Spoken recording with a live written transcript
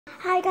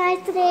Hi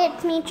guys, today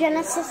it's me,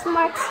 Gennesis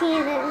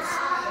Martinez,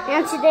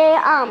 and today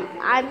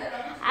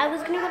I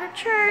was gonna go to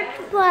church,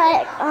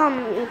 but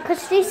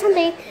cause today's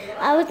Sunday,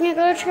 I was gonna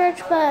go to church,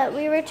 but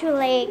we were too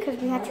late because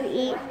we had to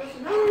eat.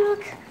 And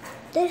look,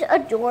 this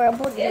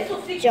adorable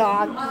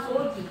dog,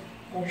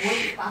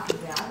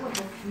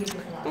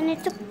 and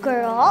it's a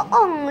girl.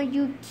 Oh,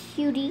 you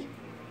cutie.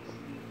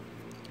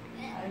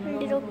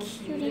 Little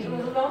cutie.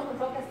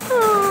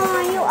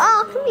 Oh, you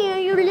all come here,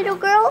 you little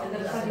girl.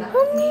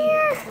 Come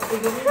here. Come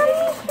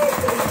here.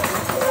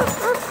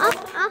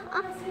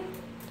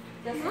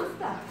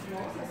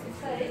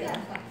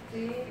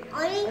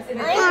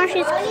 Oh,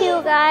 she's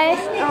cute, guys.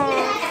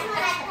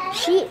 Oh,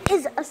 she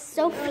is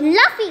so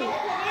fluffy.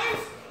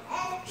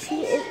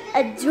 She is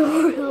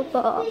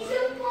adorable.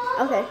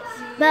 Okay,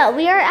 but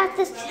we are at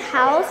this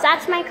house.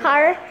 That's my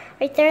car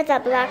right there,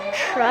 that black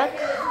truck.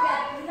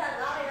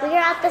 We are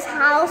at this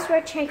house.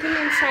 We're checking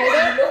inside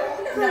it.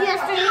 So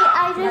yesterday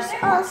I just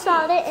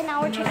saw it, and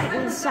now we're checking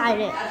inside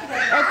it.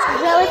 It's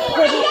really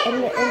pretty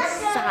in the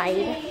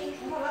inside.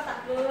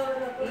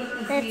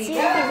 Let's see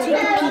if we can take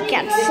a peek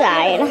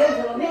outside.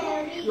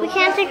 We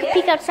can't take a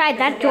peek outside.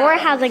 That door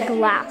has a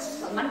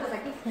glass.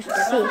 Let's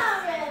see.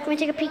 Can we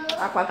take a peek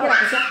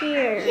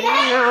here?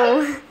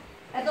 No.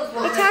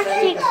 It's hard to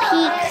take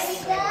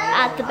peeks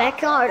at the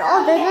backyard.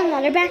 Oh, there's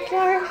another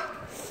backyard.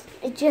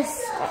 It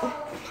just...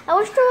 I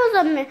wish there was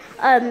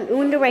a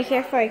window right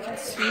here for I could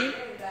see.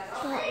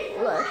 But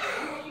look,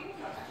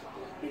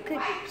 you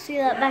could see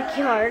that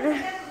backyard.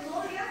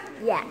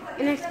 Yeah,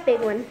 and it's a big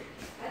one.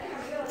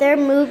 They're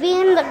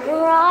moving. The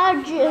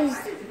garage is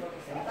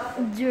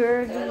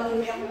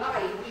dirty.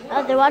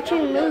 Oh, they're watching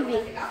a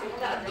movie.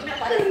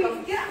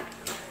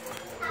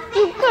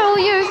 Oh,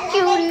 you're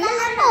cute.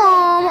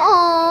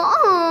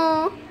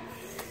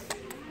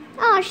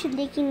 Oh, she's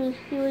licking me.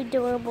 You're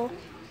adorable.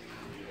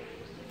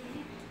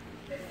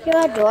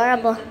 You're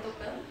adorable.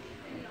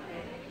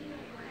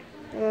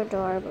 You're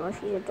adorable.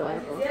 She's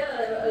adorable.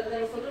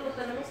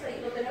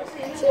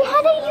 Say hi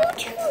to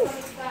YouTube.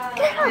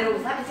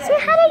 Say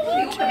hi to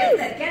YouTube.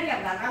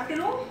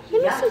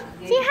 Let me see.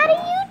 Say hi to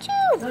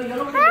YouTube.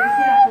 Hi.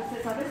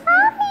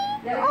 Hi.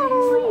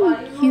 Oh,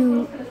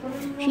 cute.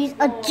 She's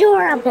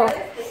adorable.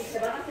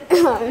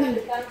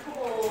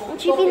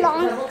 She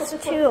belongs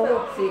to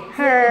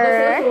her.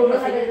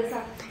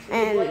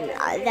 And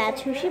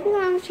that's who she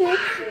belongs to.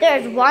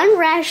 There's one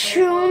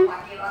restroom,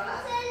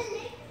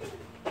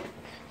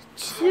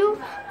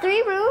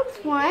 3 rooms.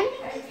 1,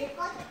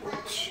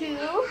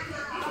 2,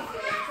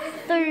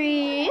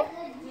 3.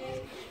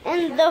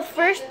 And the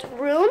first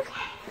room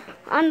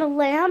on the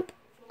lamp,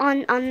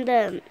 on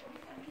the,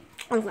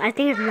 I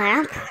think it's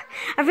lamp.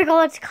 I forgot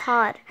what it's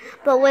called.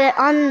 But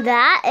on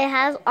that, it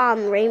has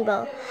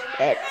rainbow.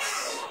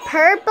 It's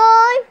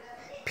purple,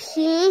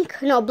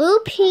 pink, no, blue,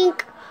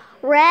 pink,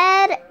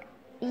 red,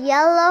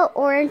 yellow,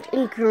 orange,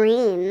 and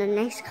green. The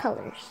nice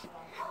colors.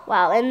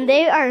 Wow, and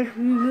they are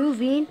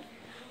moving.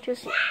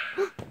 Just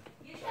look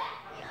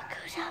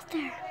who's out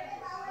there.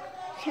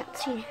 Can't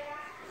see.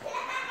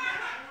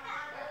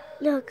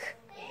 Look,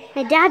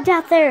 my dad's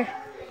out there.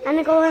 I'm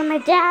gonna go with my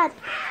dad.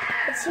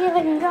 Let's see if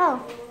I can go.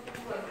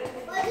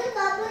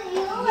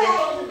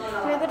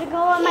 We're gonna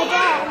go with my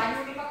dad.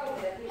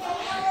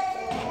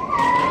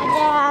 My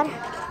dad.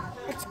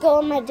 Let's go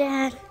with my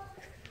dad.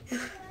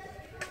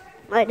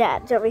 My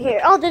dad's over here.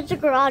 Oh, there's a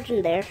garage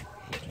in there.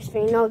 Just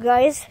so you know,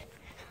 guys.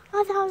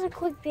 Oh, that was a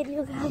quick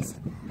video, guys.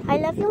 I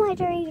love you, my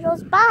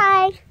Doritos.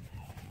 Bye.